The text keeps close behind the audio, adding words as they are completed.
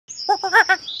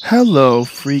Hello,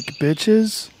 freak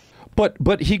bitches.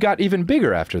 But he got even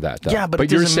bigger after that, though. Yeah, but it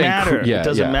doesn't matter. Yeah, it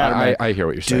doesn't matter, man. I hear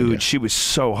what you're saying. Dude, she was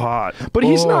so hot. But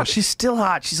he's not. She's still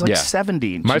hot. She's like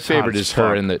 70. My favorite is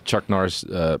her in the Chuck Norris,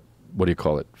 what do you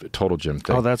call it? Total Gym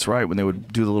thing. Oh, that's right. When they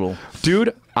would do the little...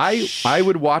 Dude, I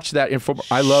would watch that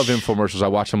I love infomercials. I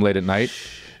watch them late at night.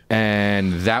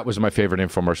 And that was my favorite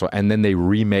infomercial. And then they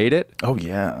remade it. Oh,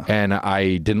 yeah. And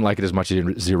I didn't like it as much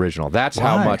as the original. That's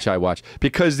how much I watched.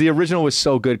 Because the original was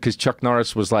so good because Chuck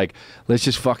Norris was like, let's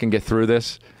just fucking get through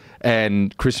this.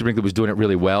 And Christy Brinkley was doing it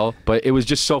really well. But it was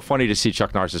just so funny to see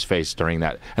Chuck Norris's face during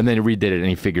that. And then he redid it and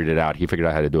he figured it out. He figured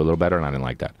out how to do it a little better and I didn't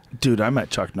like that. Dude, I met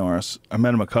Chuck Norris. I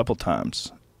met him a couple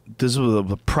times. This was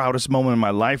the proudest moment in my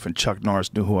life when Chuck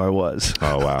Norris knew who I was.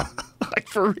 Oh, wow. Like,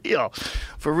 for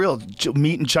real.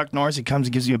 Meeting Chuck Norris, he comes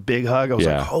and gives you a big hug. I was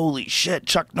like, holy shit,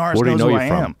 Chuck Norris knows who I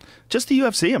am. Just the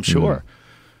UFC, I'm sure.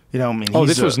 You know, I mean, oh,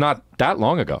 this was not that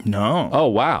long ago. No. Oh,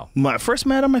 wow. When I first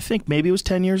met him, I think maybe it was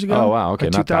 10 years ago. Oh, wow. Okay,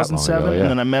 like not 2007, that long ago, yeah. And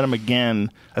then I met him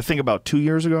again, I think about 2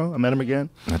 years ago. I met him again.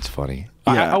 That's funny.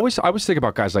 Yeah. I always think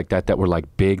about guys like that were like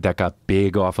big, that got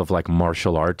big off of like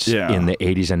martial arts in the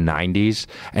 80s and 90s.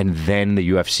 And then the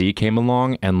UFC came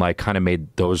along and like kind of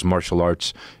made those martial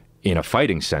arts in a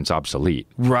fighting sense obsolete.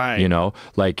 Right. You know,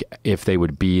 like if they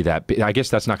would be that big, I guess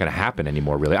that's not going to happen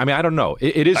anymore, really. I mean, I don't know.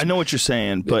 It is. I know what you're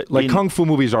saying, but like kung fu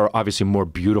movies are obviously more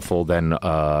beautiful than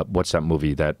what's that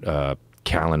movie that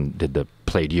Callan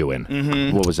played you in?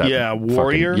 What was that? Yeah,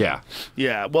 Warrior.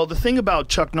 Yeah. Well, the thing about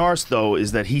Chuck Norris though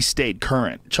is that he stayed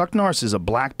current. Chuck Norris is a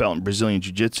black belt in Brazilian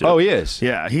Jiu-Jitsu. Oh, he is.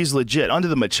 Yeah, he's legit under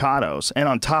the Machados, and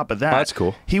on top of that, that's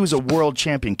cool. He was a world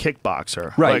champion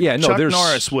kickboxer. Right. Like, yeah. No. Chuck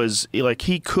Norris was like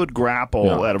he could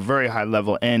grapple at a very high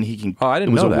level, and he can. Oh, I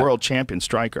didn't was know a that. world champion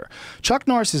striker. Chuck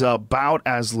Norris is about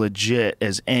as legit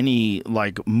as any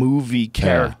like movie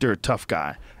character tough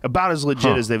guy. About as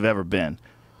legit as they've ever been.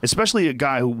 Especially a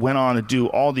guy who went on to do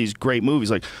all these great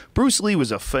movies. Like Bruce Lee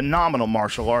was a phenomenal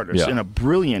martial artist and a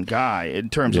brilliant guy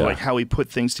in terms of like how he put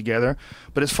things together.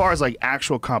 But as far as like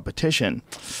actual competition,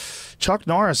 Chuck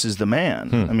Norris is the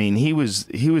man. I mean, he was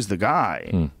the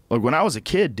guy. Like when I was a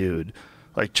kid, dude,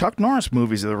 like Chuck Norris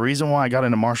movies are the reason why I got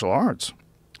into martial arts.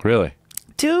 Really?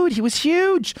 Dude, he was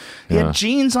huge. He had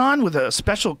jeans on with a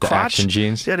special crotch. Action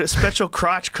jeans? He had a special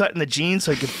crotch cut in the jeans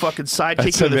so he could fucking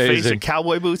sidekick you in the face with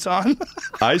cowboy boots on.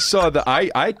 I saw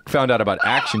I found out about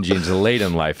action jeans late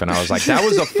in life, and I was like, that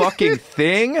was a fucking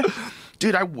thing?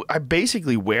 Dude, I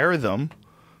basically wear them.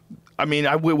 I mean,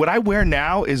 what I wear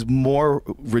now is more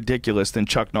ridiculous than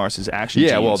Chuck Norris's action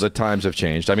jeans. Yeah, well, the times have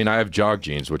changed. I mean, I have jog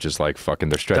jeans, which is like fucking,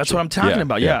 they're stretchy. That's what I'm talking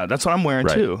about. Yeah, that's what I'm wearing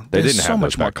too. They didn't so have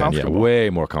much those more back then. comfortable. Yeah, way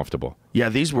more comfortable. Yeah,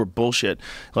 these were bullshit.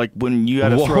 Like when you had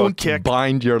to throw a kick.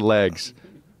 Bind your legs.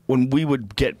 When we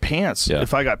would get pants,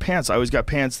 if I got pants, I always got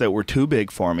pants that were too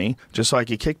big for me, just so I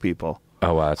could kick people.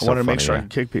 Oh, wow, that's I wanted to make sure I could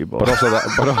kick people. But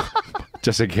also,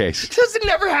 just in case. Because it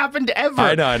never happened ever.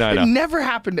 I know. It never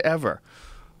happened ever.